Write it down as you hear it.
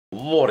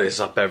What is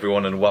up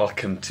everyone, and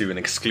welcome to an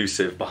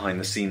exclusive behind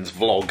the scenes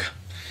vlog.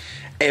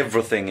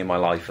 Everything in my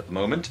life at the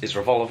moment is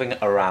revolving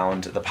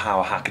around the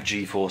Power Hack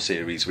G4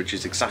 series, which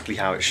is exactly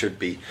how it should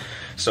be.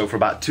 So for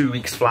about 2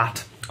 weeks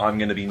flat, I'm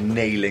going to be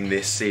nailing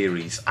this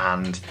series,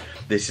 and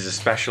this is a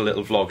special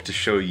little vlog to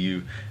show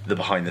you the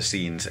behind the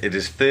scenes. It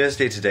is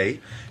Thursday today,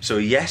 so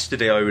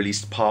yesterday I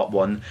released part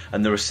 1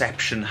 and the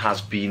reception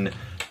has been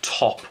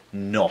top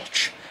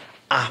notch,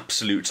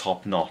 absolute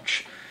top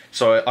notch.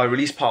 So I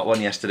released part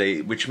 1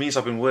 yesterday, which means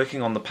I've been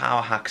working on the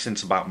Power Hack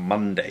since about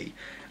Monday.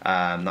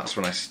 That's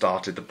when I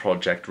started the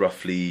project,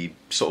 roughly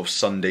sort of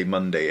Sunday,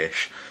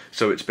 Monday-ish.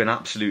 So it's been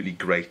absolutely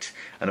great.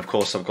 And of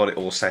course I've got it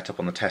all set up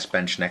on the test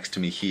bench next to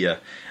me here.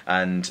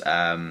 And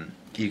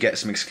you get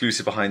some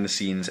exclusive behind the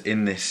scenes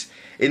in this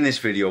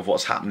video of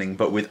what's happening,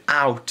 but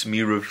without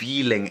me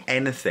revealing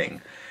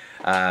anything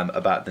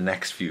about the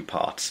next few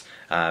parts.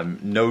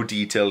 No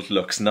detailed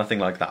looks, nothing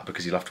like that,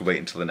 because you'll have to wait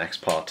until the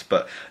next part.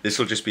 But this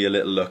will just be a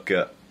little look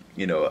at,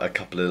 you know, a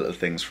couple of little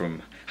things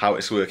from how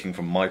it's working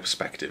from my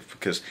perspective,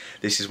 because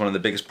this is one of the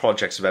biggest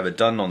projects I've ever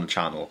done on the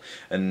channel,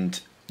 and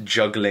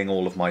juggling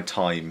all of my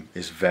time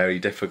is very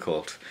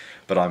difficult,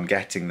 but I'm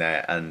getting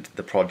there and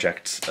the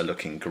projects are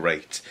looking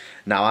great.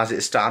 Now, as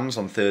it stands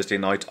on Thursday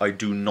night, I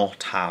do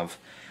not have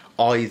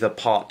either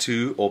part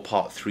 2 or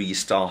part 3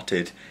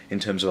 started in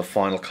terms of a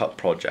Final Cut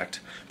project.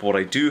 But what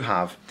I do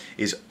have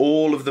is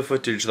all of the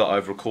footage that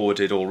I've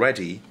recorded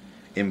already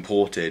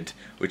imported,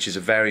 which is a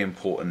very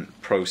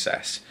important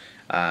process.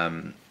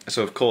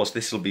 So of course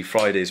this will be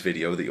Friday's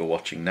video that you're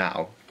watching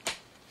now.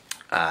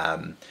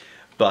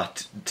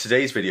 But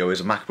today's video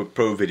is a MacBook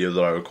Pro video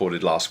that I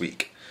recorded last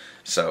week.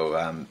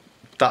 So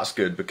that's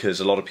good, because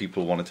a lot of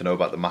people wanted to know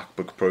about the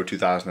MacBook Pro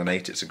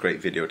 2008. It's a great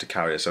video to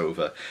carry us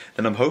over.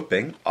 Then I'm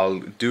hoping I'll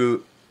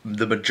do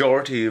the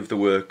majority of the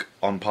work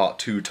on part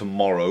 2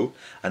 tomorrow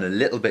and a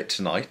little bit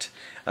tonight.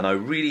 And I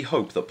really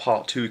hope that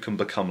part 2 can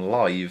become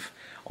live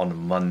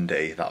on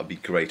Monday. That would be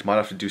great. Might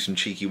have to do some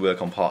cheeky work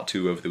on part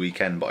 2 over the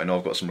weekend, but I know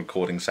I've got some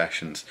recording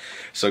sessions.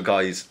 So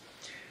guys,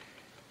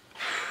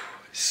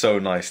 so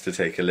nice to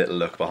take a little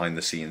look behind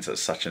the scenes at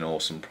such an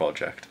awesome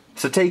project.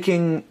 So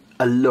taking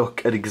a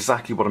look at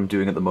exactly what I'm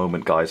doing at the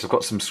moment, guys, I've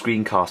got some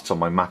screencasts on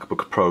my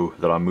MacBook Pro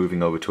that I'm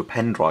moving over to a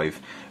pen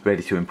drive,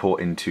 ready to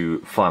import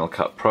into Final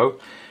Cut Pro,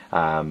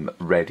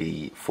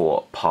 ready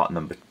for part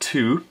number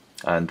 2.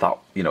 And that,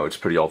 you know, it's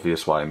pretty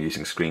obvious why I'm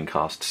using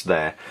screencasts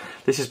there.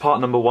 This is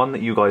part number 1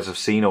 that you guys have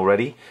seen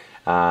already.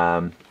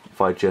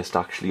 If I just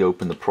actually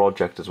open the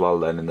project as well,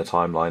 then in the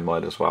timeline,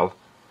 might as well.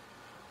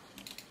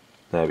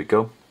 There we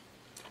go.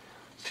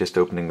 It's just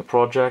opening the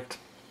project,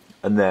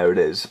 and there it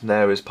is.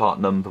 There is part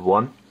number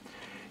 1.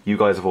 You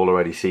guys have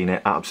already seen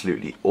it.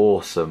 Absolutely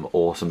awesome,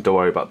 awesome. Don't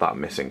worry about that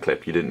missing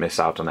clip. You didn't miss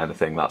out on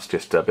anything. That's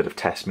just a bit of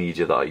test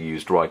media that I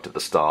used right at the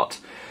start,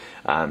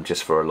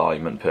 just for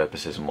alignment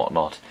purposes and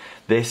whatnot.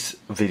 This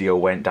video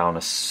went down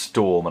a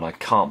storm, and I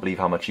can't believe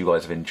how much you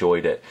guys have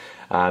enjoyed it.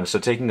 So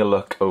taking a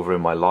look over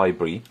in my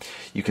library,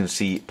 you can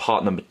see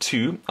part number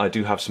 2. I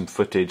do have some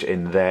footage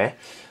in there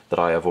that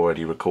I have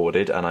already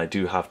recorded, and I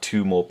do have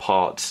 2 more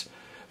parts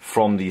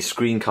from these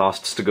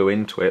screencasts to go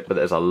into it, but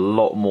there's a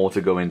lot more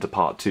to go into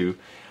part 2.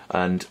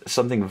 And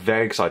something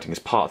very exciting is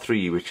part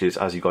 3, which is,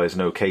 as you guys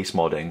know, case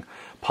modding.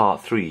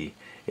 Part 3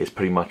 is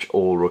pretty much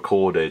all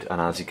recorded,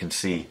 and as you can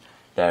see,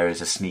 there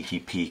is a sneaky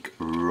peek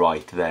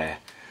right there.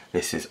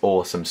 This is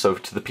awesome. So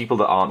to the people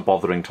that aren't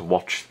bothering to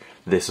watch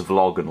this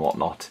vlog and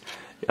whatnot,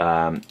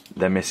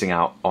 they're missing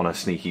out on a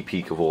sneaky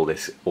peek of all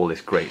this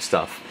great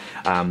stuff.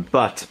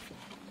 But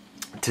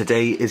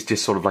today is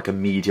just sort of like a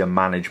media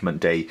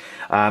management day.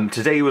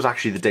 Today was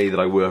actually the day that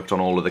I worked on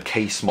all of the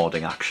case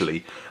modding,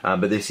 actually.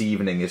 But this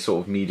evening is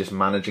sort of me just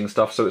managing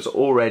stuff. So it's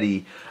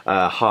already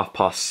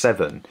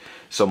 7:30.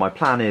 So my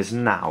plan is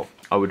now,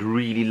 I would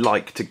really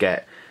like to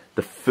get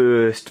the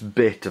first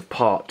bit of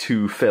part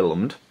 2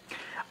 filmed,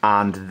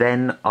 and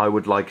then I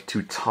would like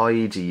to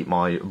tidy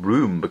my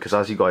room, because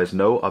as you guys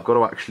know, I've got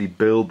to actually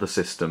build the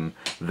system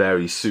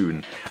very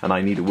soon, and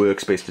I need a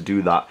workspace to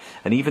do that.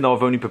 And even though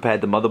I've only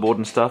prepared the motherboard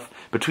and stuff,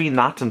 between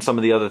that and some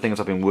of the other things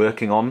I've been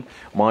working on,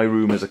 my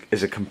room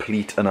is a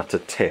complete and utter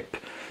tip.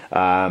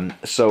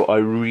 So I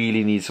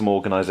really need some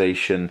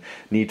organisation,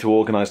 need to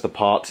organise the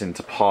parts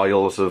into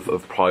piles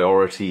of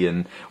priority,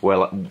 and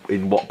well,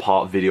 in what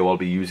part video I'll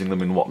be using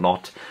them and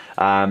whatnot.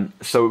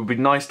 So it would be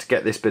nice to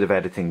get this bit of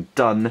editing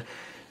done,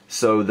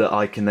 so that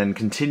I can then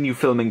continue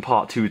filming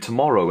part 2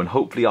 tomorrow, and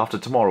hopefully after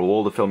tomorrow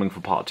all the filming for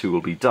part 2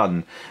 will be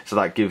done. So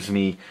that gives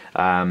me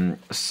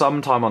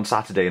some time on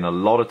Saturday and a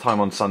lot of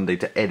time on Sunday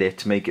to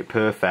edit, make it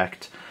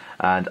perfect,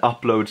 and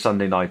upload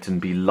Sunday night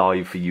and be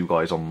live for you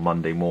guys on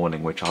Monday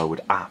morning, which I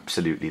would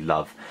absolutely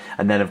love.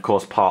 And then of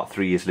course part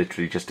 3 is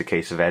literally just a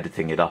case of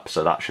editing it up,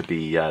 so that should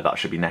be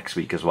next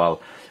week as well.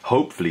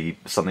 Hopefully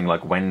something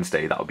like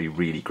Wednesday. That would be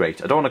really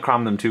great. I don't want to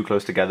cram them too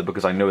close together,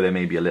 because I know there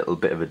may be a little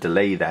bit of a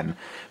delay then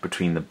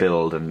between the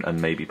build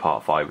and maybe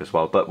part 5 as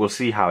well, but we'll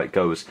see how it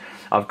goes.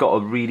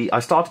 I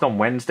started on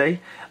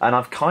Wednesday, and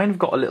I've kind of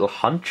got a little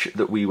hunch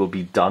that we will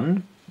be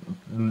done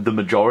the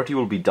majority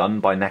will be done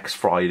by next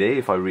Friday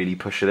if I really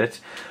push it.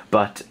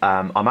 But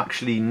I'm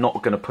actually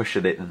not going to push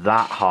it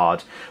that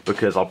hard,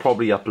 because I'll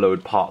probably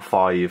upload part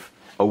 5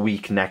 a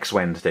week next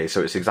Wednesday.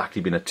 So it's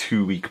exactly been a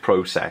 2-week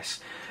process.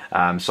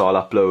 So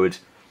I'll upload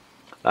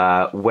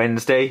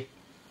Wednesday,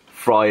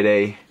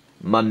 Friday,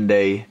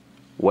 Monday,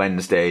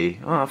 Wednesday,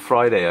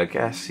 Friday, I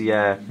guess.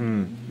 Yeah,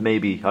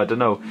 maybe, I don't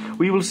know.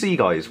 We will see,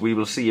 guys. We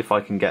will see if I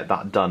can get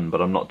that done,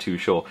 but I'm not too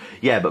sure.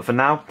 Yeah, but for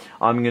now,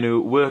 I'm going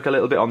to work a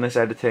little bit on this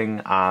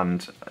editing,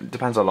 and it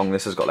depends how long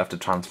this has got left to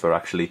transfer,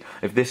 actually.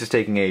 If this is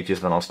taking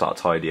ages, then I'll start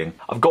tidying.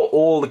 I've got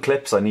all the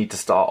clips I need to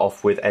start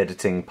off with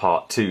editing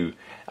part 2,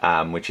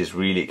 which is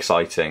really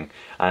exciting.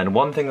 And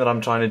one thing that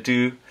I'm trying to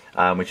do,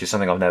 which is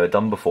something I've never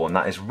done before, and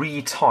that is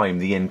retime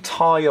the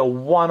entire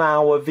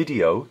 1-hour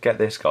video. Get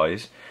this,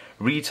 guys.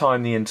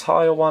 Retime the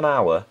entire 1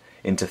 hour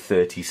into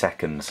 30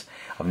 seconds.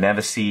 I've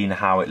never seen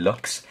how it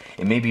looks.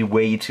 It may be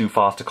way too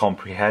fast to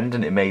comprehend,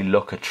 and it may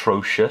look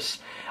atrocious,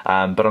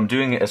 but I'm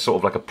doing it as sort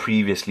of like a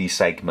previously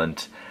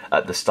segment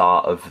at the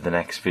start of the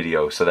next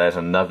video, so there's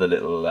another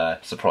little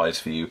surprise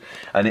for you.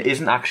 And it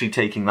isn't actually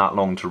taking that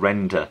long to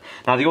render.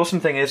 Now the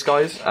awesome thing is,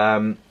 guys,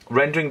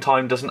 rendering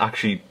time doesn't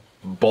actually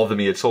bother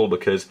me at all,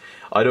 because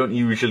I don't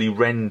usually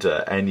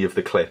render any of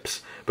the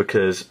clips,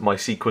 because my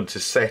sequence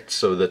is set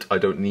so that I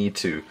don't need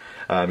to.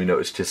 You know,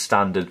 it's just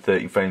standard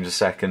 30 frames a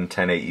second,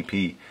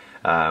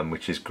 1080p,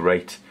 which is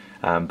great.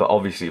 But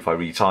obviously if I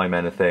retime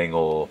anything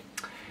or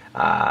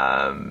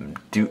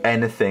do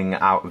anything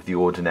out of the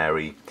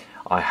ordinary,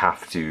 I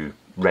have to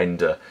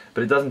render.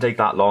 But it doesn't take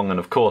that long, and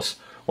of course,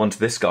 once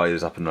this guy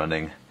is up and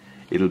running,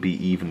 it'll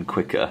be even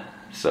quicker.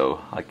 So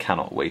I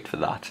cannot wait for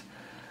that.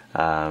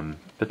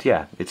 But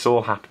yeah, it's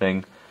all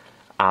happening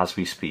as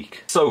we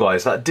speak. So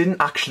guys, that didn't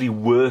actually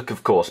work,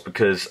 of course,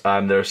 because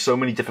there are so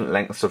many different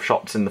lengths of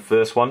shots in the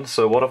first one.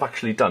 So what I've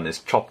actually done is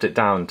chopped it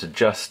down to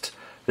just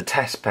the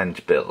test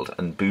bench build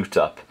and boot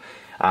up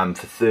for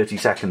 30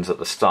 seconds at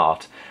the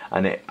start,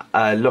 and it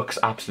looks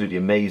absolutely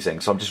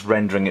amazing. So I'm just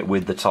rendering it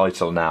with the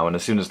title now, and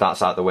as soon as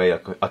that's out of the way,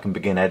 I can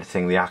begin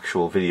editing the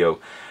actual video.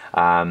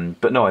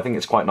 But no, I think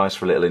it's quite nice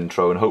for a little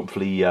intro, and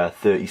hopefully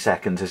 30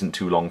 seconds isn't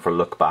too long for a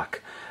look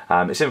back.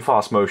 It's in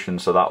fast motion,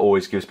 so that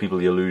always gives people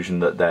the illusion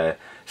that they're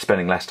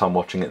spending less time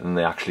watching it than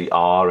they actually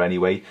are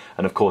anyway.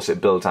 And of course it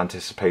builds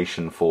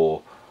anticipation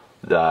for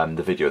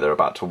the video they're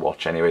about to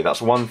watch anyway.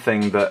 That's one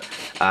thing that,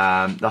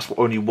 that's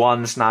only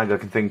one snag I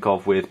can think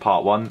of with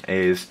part 1,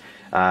 is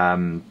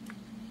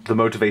the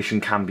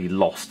motivation can be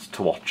lost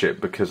to watch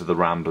it because of the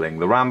rambling.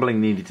 The rambling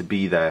needed to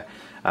be there.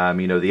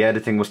 You know, the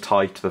editing was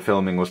tight, the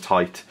filming was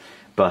tight,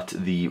 but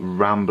the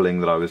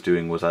rambling that I was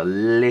doing was a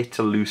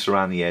little loose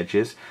around the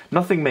edges.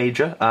 Nothing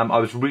major. I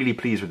was really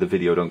pleased with the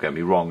video, don't get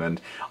me wrong, and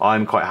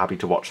I'm quite happy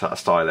to watch that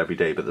style every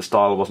day, but the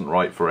style wasn't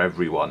right for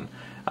everyone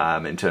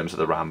in terms of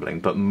the rambling,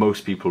 but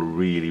most people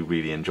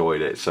really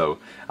enjoyed it. So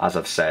as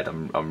I've said,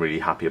 I'm really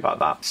happy about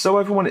that. So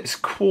everyone, it's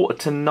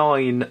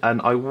 9:15,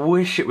 and I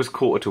wish it was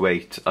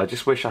 7:45. I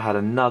just wish I had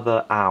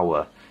another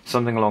hour,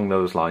 something along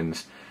those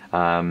lines,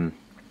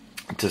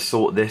 to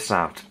sort this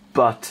out.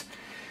 But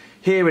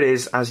here it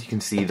is. As you can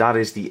see, that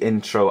is the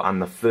intro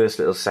and the first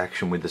little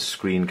section with the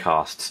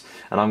screencasts,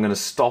 and I'm going to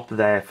stop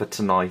there for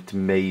tonight,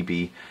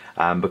 maybe,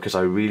 because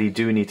I really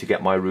do need to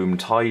get my room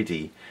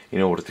tidy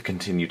in order to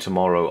continue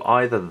tomorrow.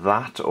 Either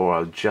that, or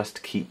I'll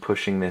just keep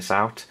pushing this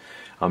out.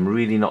 I'm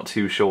really not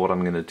too sure what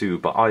I'm going to do,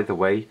 but either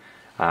way,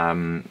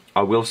 I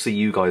will see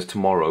you guys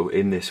tomorrow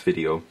in this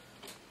video,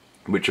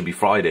 which will be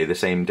Friday, the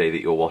same day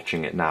that you're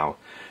watching it now,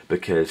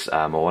 because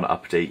I want to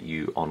update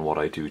you on what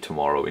I do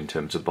tomorrow in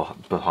terms of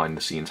behind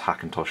the scenes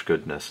Hackintosh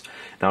goodness.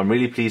 Now I'm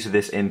really pleased with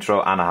this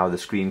intro and how the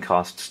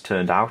screencasts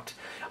turned out.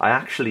 I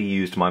actually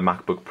used my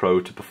MacBook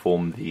Pro to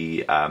perform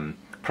the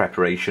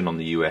preparation on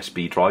the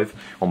USB drive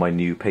on my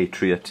new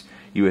Patriot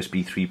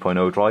USB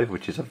 3.0 drive,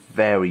 which is a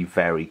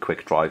very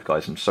quick drive,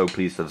 guys. I'm so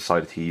pleased I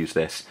decided to use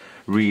this.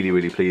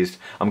 Really pleased.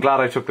 I'm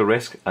glad I took the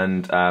risk,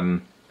 and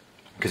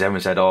because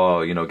everyone said,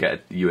 oh, you know, get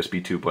a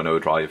USB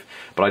 2.0 drive,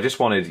 but I just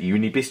wanted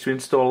Unibis to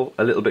install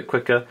a little bit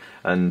quicker,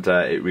 and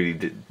it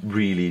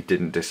really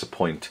didn't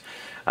disappoint.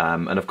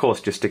 And of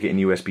course, just stick it in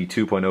USB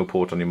 2.0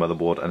 port on your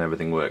motherboard and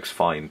everything works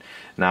fine.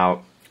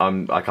 Now,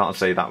 I can't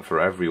say that for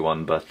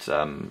everyone, but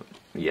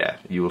yeah,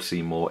 you will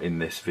see more in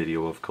this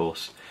video, of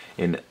course,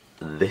 in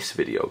this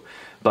video.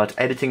 But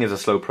editing is a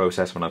slow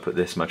process when I put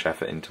this much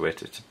effort into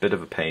it. It's a bit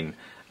of a pain.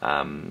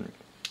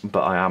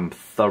 But I am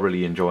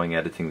thoroughly enjoying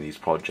editing these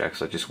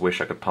projects. I just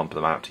wish I could pump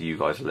them out to you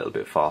guys a little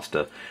bit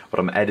faster. But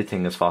I'm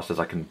editing as fast as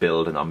I can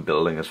build, and I'm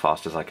building as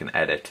fast as I can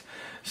edit.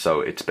 So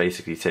it's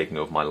basically taking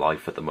over my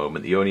life at the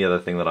moment. The only other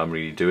thing that I'm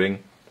really doing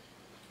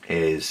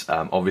is,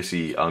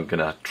 obviously I'm going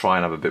to try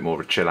and have a bit more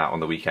of a chill out on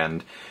the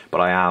weekend, but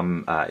I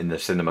am in the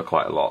cinema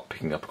quite a lot,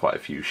 picking up quite a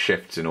few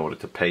shifts in order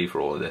to pay for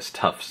all of this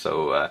stuff.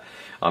 So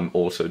I'm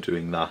also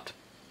doing that.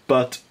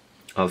 But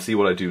I'll see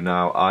what I do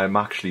now. I'm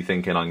actually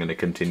thinking I'm going to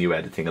continue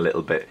editing a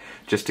little bit,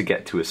 just to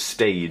get to a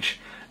stage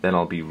then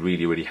I'll be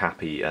really, really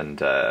happy,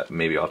 and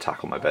maybe I'll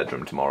tackle my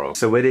bedroom tomorrow.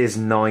 So it is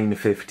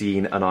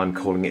 9:15 and I'm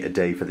calling it a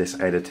day for this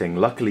editing.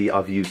 Luckily,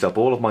 I've used up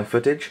all of my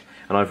footage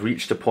and I've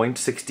reached a point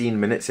 16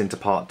 minutes into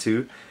part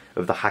 2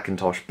 of the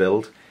Hackintosh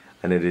build,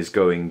 and it is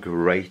going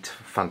great,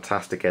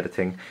 fantastic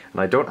editing, and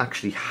I don't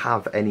actually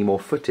have any more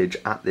footage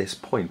at this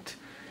point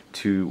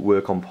to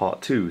work on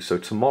part 2, so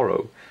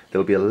tomorrow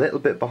there'll be a little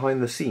bit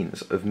behind the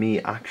scenes of me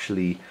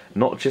actually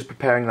not just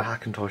preparing the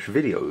Hackintosh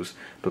videos,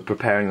 but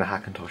preparing the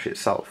Hackintosh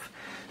itself.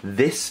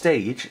 This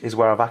stage is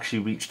where I've actually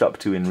reached up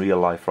to in real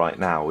life right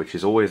now, which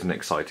is always an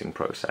exciting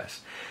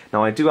process.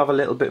 Now, I do have a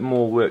little bit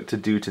more work to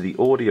do to the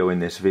audio in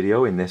this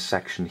video, in this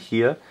section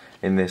here,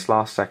 in this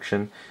last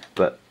section,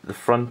 but the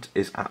front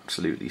is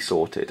absolutely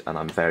sorted and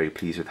I'm very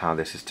pleased with how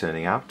this is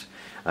turning out.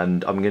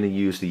 And I'm going to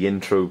use the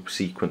intro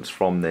sequence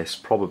from this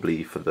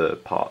probably for the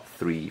part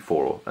 3,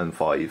 4 and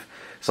 5,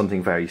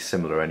 something very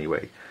similar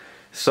anyway.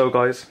 So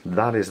guys,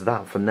 that is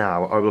that for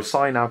now. I will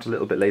sign out a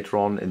little bit later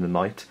on in the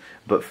night,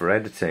 but for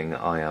editing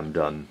I am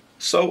done.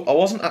 So I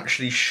wasn't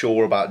actually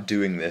sure about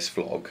doing this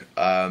vlog,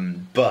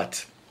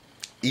 but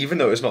even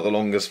though it's not the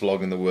longest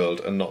vlog in the world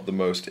and not the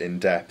most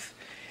in-depth,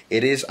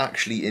 it is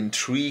actually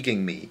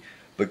intriguing me,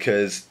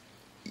 because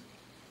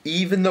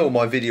even though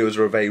my videos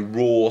are a very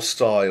raw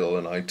style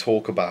and I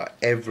talk about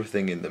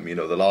everything in them, you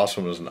know, the last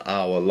one was an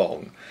hour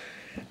long,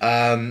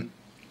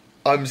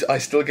 I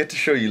still get to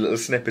show you little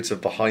snippets of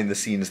behind the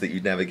scenes that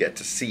you'd never get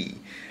to see.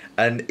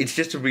 And it's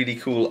just a really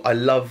cool, I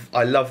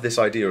love this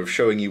idea of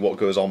showing you what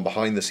goes on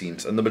behind the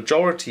scenes, and the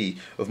majority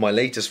of my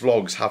latest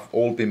vlogs have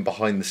all been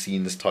behind the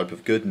scenes type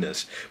of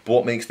goodness, but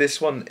what makes this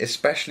one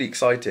especially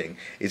exciting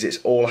is it's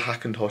all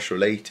Hackintosh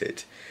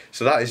related.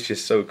 So that is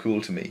just so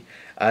cool to me,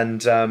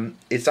 and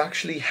it's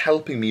actually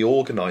helping me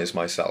organise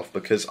myself,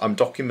 because I'm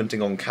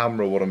documenting on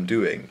camera what I'm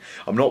doing.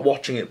 I'm not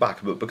watching it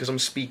back, but because I'm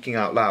speaking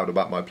out loud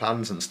about my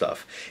plans and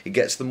stuff, it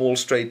gets them all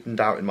straightened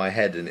out in my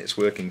head and it's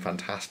working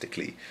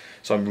fantastically.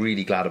 So I'm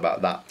really glad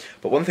about that.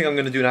 But one thing I'm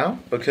going to do now,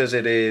 because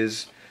it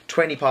is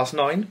 20 past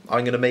 9,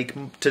 I'm going to make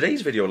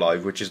today's video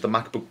live, which is the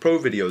MacBook Pro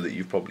video that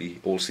you've probably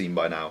all seen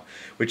by now,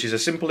 which is a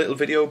simple little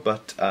video,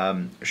 but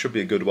it should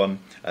be a good one.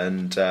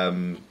 And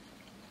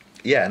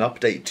yeah, an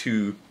update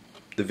to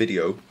the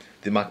video,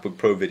 the MacBook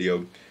Pro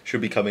video,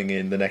 should be coming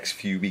in the next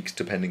few weeks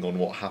depending on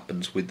what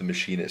happens with the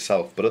machine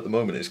itself, but at the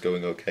moment it's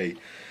going okay.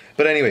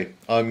 But anyway,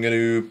 I'm going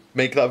to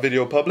make that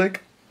video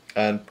public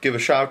and give a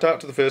shout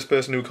out to the first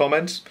person who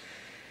comments,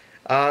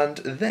 and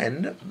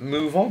then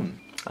move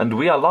on. And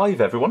we are live,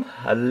 everyone,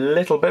 a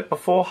little bit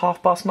before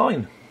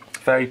 9:30.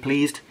 Very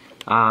pleased,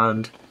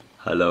 and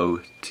hello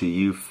to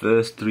you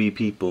first 3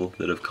 people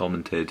that have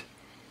commented.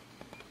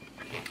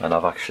 And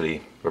I've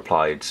actually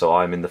replied, so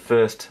I'm in the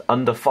first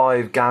under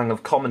 5 gang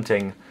of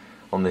commenting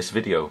on this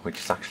video, which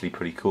is actually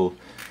pretty cool.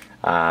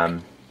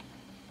 Let's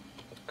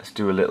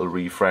do a little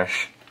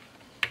refresh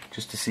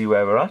just to see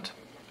where we're at.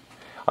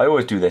 I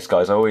always do this,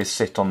 guys. I always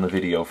sit on the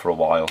video for a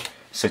while,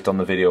 sit on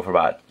the video for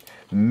about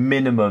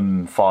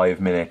minimum 5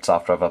 minutes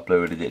after I've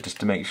uploaded it, just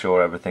to make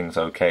sure everything's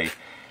okay.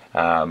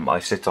 I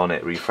sit on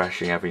it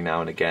refreshing every now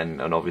and again,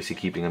 and obviously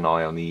keeping an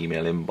eye on the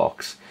email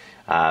inbox.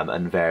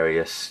 And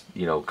various,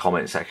 you know,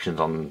 comment sections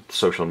on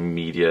social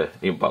media,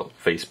 well,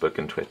 Facebook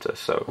and Twitter,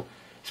 so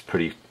it's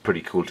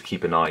pretty cool to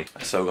keep an eye.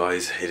 So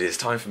guys, it is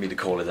time for me to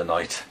call it a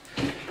night,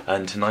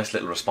 and a nice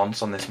little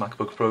response on this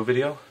MacBook Pro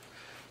video.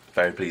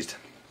 Very pleased.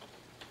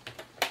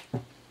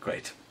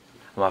 Great.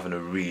 I'm having a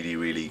really,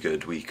 really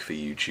good week for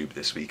YouTube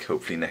this week.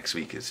 Hopefully next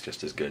week is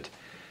just as good.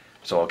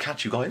 So I'll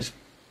catch you guys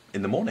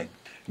in the morning.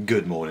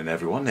 Good morning,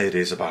 everyone. It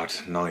is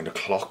about 9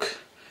 o'clock,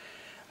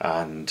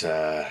 and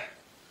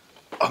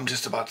I'm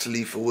just about to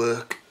leave for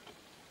work.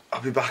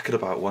 I'll be back at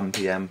about 1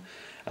 PM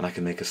and I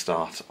can make a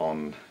start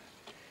on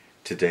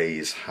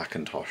today's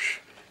Hackintosh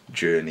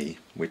journey,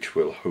 which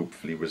will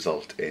hopefully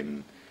result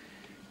in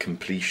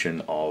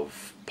completion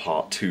of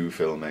part 2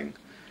 filming,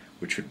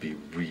 which would be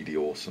really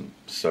awesome.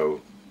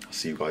 So I'll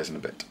see you guys in a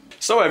bit.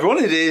 So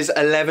everyone, it is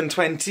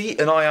 11:20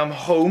 and I am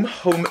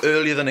home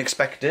earlier than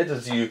expected,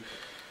 as you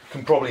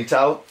can probably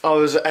tell. I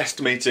was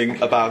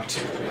estimating about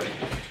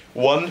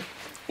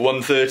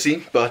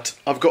 1:30, but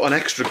I've got an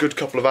extra good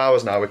couple of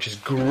hours now, which is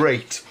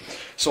great,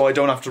 so I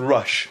don't have to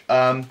rush.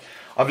 I've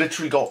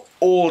literally got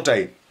all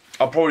day.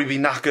 I'll probably be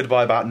knackered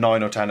by about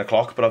 9 or 10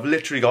 o'clock, but I've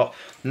literally got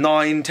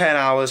 9-10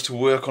 hours to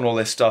work on all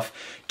this stuff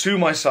to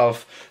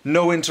myself,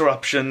 no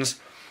interruptions,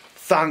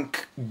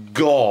 thank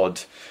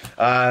God.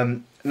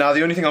 Now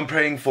the only thing I'm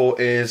praying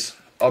for is,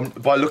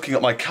 by looking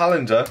at my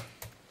calendar,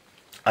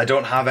 I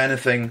don't have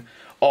anything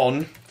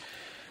on,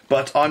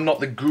 but I'm not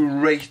the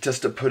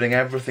greatest at putting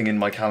everything in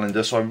my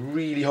calendar, so I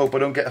really hope I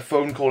don't get a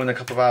phone call in a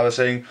couple of hours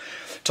saying,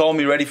 Tom,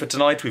 you ready for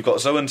tonight? We've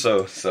got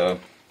so-and-so. So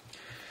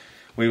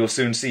we will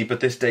soon see, but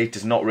this date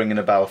is not ringing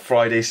a bell.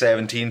 Friday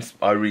 17th,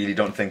 I really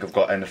don't think I've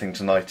got anything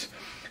tonight.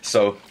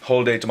 So,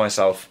 whole day to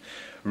myself.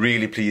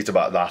 Really pleased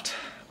about that.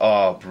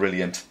 Oh,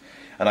 brilliant.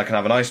 And I can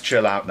have a nice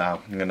chill out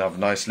now. I'm going to have a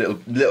nice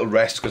little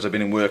rest because I've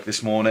been in work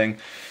this morning.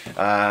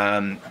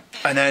 And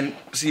then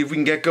see if we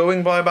can get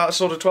going by about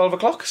sort of 12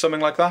 o'clock,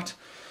 something like that.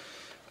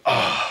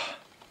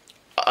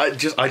 I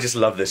just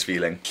love this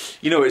feeling.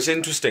 You know, it's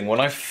interesting, when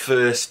I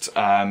first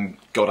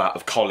got out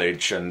of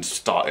college and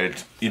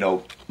started, you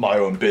know, my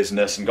own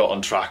business and got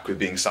on track with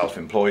being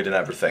self-employed and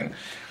everything,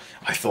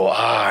 I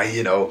thought,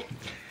 you know,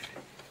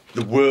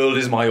 the world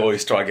is my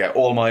oyster. I get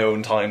all my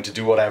own time to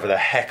do whatever the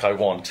heck I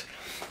want.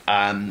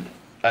 And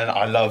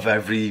I love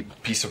every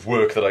piece of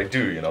work that I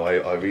do, you know,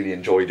 I really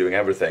enjoy doing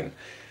everything.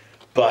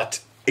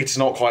 But it's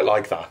not quite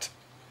like that.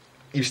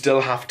 You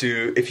still have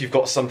to, if you've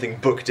got something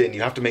booked in,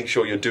 you have to make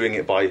sure you're doing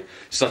it by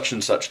such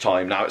and such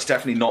time. Now, it's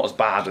definitely not as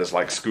bad as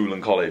like school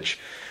and college,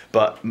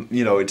 but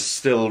you know, it's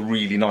still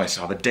really nice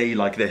to have a day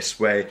like this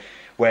where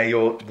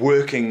you're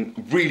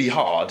working really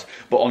hard,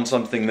 but on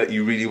something that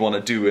you really want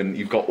to do, and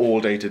you've got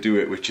all day to do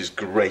it, which is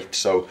great.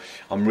 So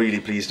I'm really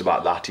pleased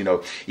about that, you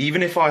know.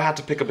 Even if I had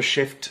to pick up a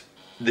shift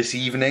this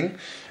evening,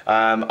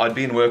 I'd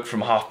be in work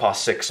from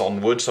 6:30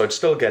 onwards, so I'd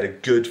still get a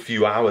good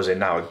few hours in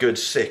now, a good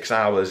 6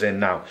 hours in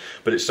now.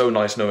 But it's so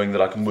nice knowing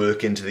that I can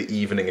work into the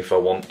evening if I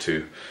want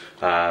to,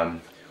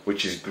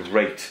 which is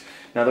great.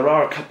 Now, there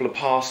are a couple of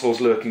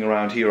parcels lurking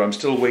around here. I'm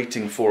still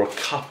waiting for a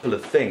couple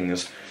of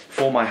things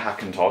for my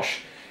Hackintosh,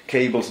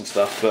 cables and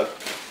stuff, but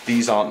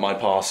these aren't my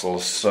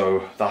parcels,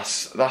 so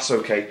that's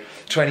okay.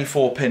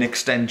 24-pin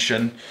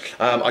extension.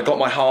 I got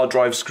my hard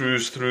drive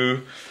screws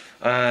through.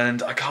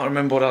 And I can't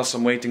remember what else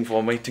I'm waiting for.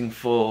 I'm waiting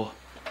for...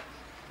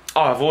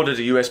 Oh, I've ordered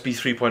a USB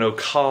 3.0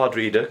 card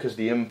reader because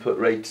the input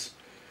rates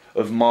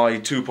of my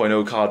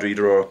 2.0 card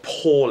reader are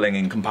appalling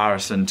in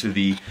comparison to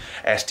the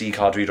SD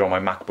card reader on my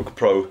MacBook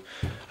Pro.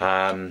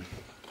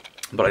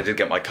 But I did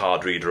get my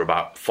card reader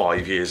about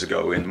 5 years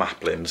ago in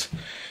Maplin's,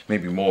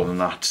 maybe more than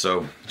that.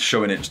 So it's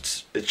showing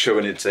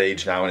its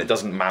age now, and it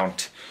doesn't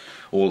mount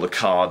all the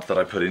card that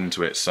I put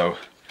into it. So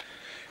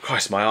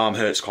Christ, my arm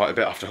hurts quite a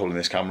bit after holding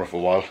this camera for a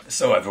while.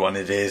 So everyone,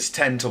 it is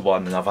 10 to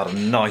 1 and I've had a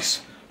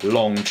nice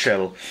long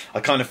chill.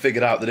 I kind of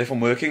figured out that if I'm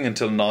working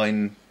until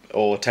 9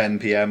 or 10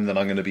 PM, then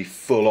I'm going to be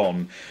full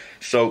on.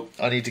 So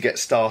I need to get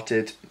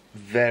started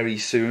very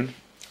soon.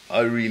 I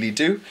really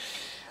do.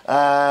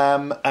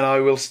 And I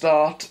will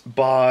start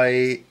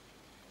by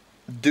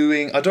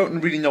doing... I don't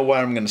really know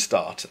where I'm going to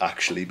start,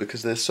 actually,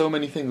 because there's so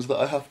many things that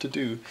I have to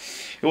do.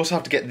 I also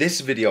have to get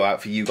this video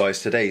out for you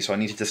guys today, so I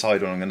need to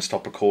decide when I'm going to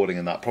stop recording,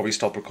 and that probably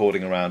stop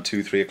recording around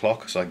 2-3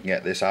 o'clock so I can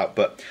get this out.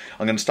 But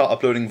I'm going to start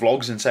uploading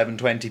vlogs in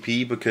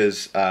 720p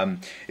because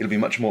it'll be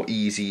much more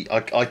easy.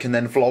 I can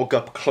then vlog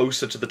up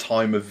closer to the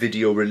time of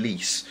video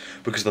release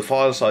because the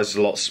file size is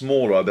a lot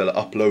smaller. I'll be able to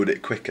upload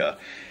it quicker,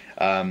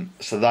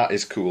 so that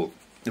is cool.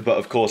 But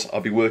of course,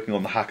 I'll be working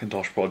on the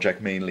Hackintosh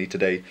project mainly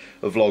today.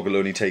 A vlog will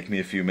only take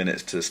me a few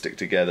minutes to stick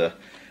together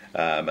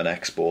and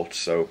export,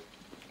 so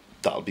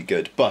that'll be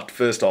good. But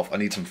first off, I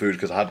need some food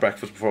because I had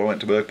breakfast before I went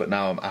to work, but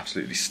now I'm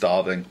absolutely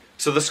starving.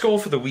 So the score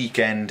for the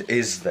weekend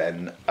is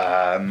then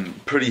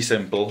pretty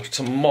simple.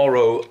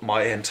 Tomorrow,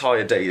 my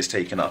entire day is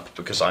taken up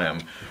because I am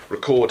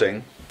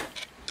recording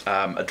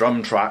a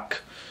drum track,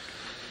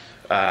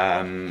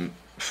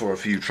 for a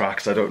few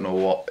tracks. I don't know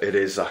what it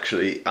is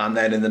actually, and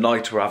then in the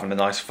night we're having a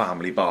nice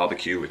family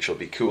barbecue, which will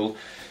be cool.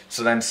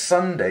 So then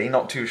Sunday,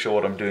 not too sure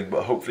what I'm doing,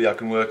 but hopefully I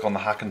can work on the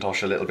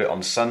Hackintosh a little bit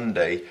on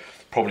Sunday,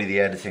 probably the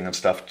editing and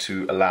stuff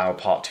to allow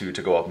part 2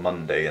 to go up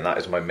Monday, and that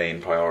is my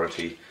main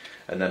priority.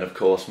 And then of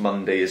course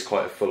Monday is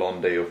quite a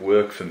full-on day of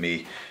work for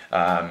me,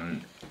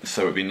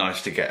 so it'd be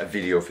nice to get a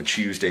video for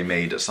Tuesday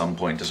made at some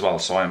point as well.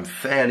 So I'm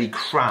fairly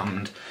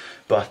crammed,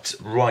 but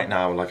right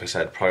now, like I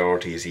said,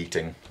 priority is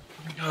eating.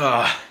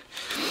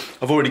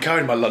 I've already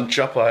carried my lunch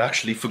up. I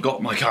actually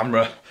forgot my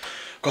camera.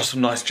 Got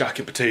some nice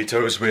jacket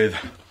potatoes with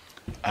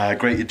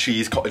grated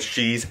cheese, cottage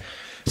cheese,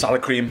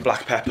 salad cream,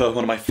 black pepper,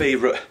 one of my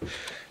favourite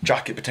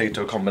jacket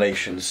potato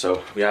combinations.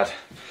 So we had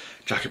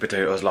jacket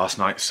potatoes last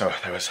night, so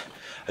there was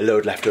a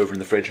load left over in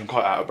the fridge. I'm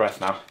quite out of breath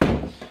now.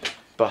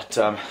 But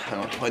hang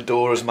on, my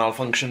door has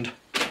malfunctioned.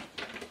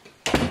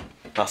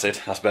 That's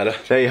it, that's better.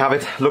 There you have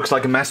it. Looks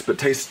like a mess, but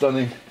tastes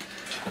stunning.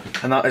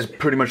 And that is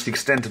pretty much the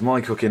extent of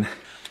my cooking.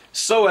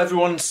 So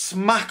everyone,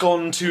 smack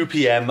on 2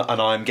 PM and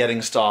I'm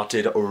getting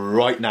started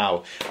right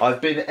now.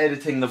 I've been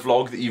editing the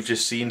vlog that you've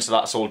just seen, so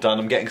that's all done.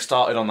 I'm getting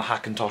started on the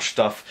Hackintosh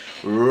stuff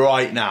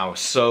right now.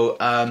 So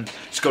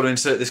just got to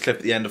insert this clip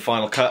at the end of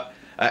Final Cut,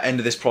 end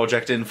of this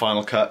project in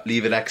Final Cut,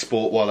 leave it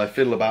export while I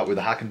fiddle about with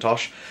the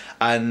Hackintosh.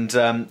 And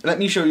let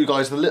me show you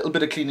guys the little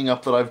bit of cleaning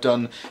up that I've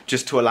done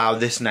just to allow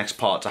this next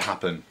part to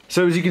happen.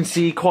 So as you can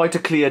see, quite a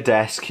clear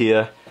desk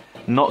here,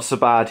 not so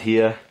bad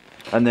here.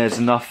 And there's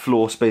enough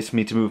floor space for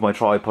me to move my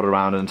tripod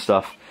around and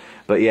stuff.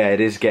 But yeah,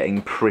 it is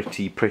getting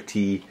pretty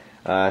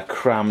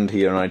crammed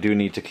here, and I do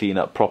need to clean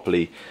up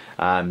properly.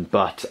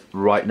 But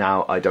right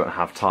now I don't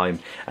have time.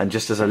 And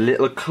just as a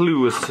little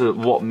clue as to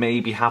what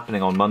may be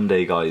happening on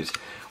Monday, guys,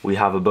 we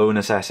have a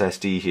bonus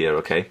SSD here,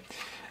 okay?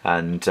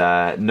 And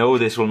no,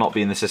 this will not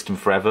be in the system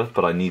forever,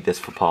 but I need this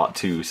for part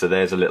 2. So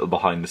there's a little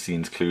behind the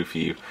scenes clue for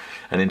you.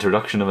 An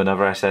introduction of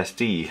another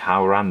SSD,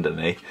 how random,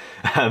 eh?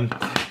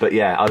 But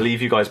yeah, I'll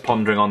leave you guys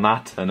pondering on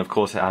that, and of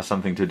course it has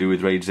something to do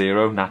with RAID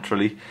 0,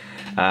 naturally.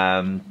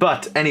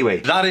 But anyway,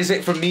 that is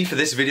it from me for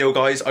this video,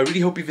 guys. I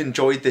really hope you've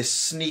enjoyed this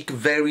sneak,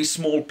 very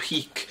small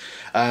peek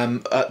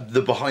at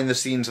the behind the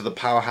scenes of the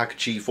PowerHack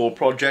G4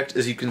 project.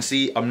 As you can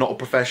see, I'm not a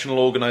professional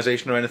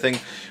organisation or anything.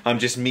 I'm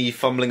just me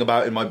fumbling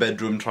about in my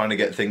bedroom trying to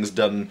get things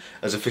done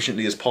as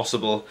efficiently as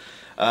possible.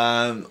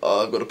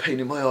 Oh, I've got a pain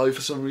in my eye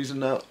for some reason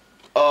now.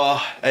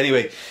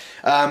 Anyway,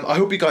 I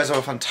hope you guys have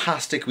a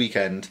fantastic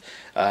weekend,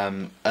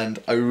 and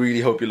I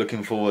really hope you're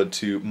looking forward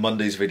to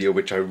Monday's video,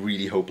 which I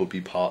really hope will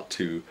be part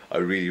 2. I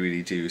really,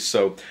 really do.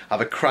 So have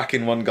a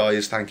cracking one,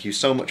 guys. Thank you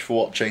so much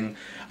for watching,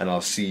 and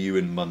I'll see you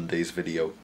in Monday's video.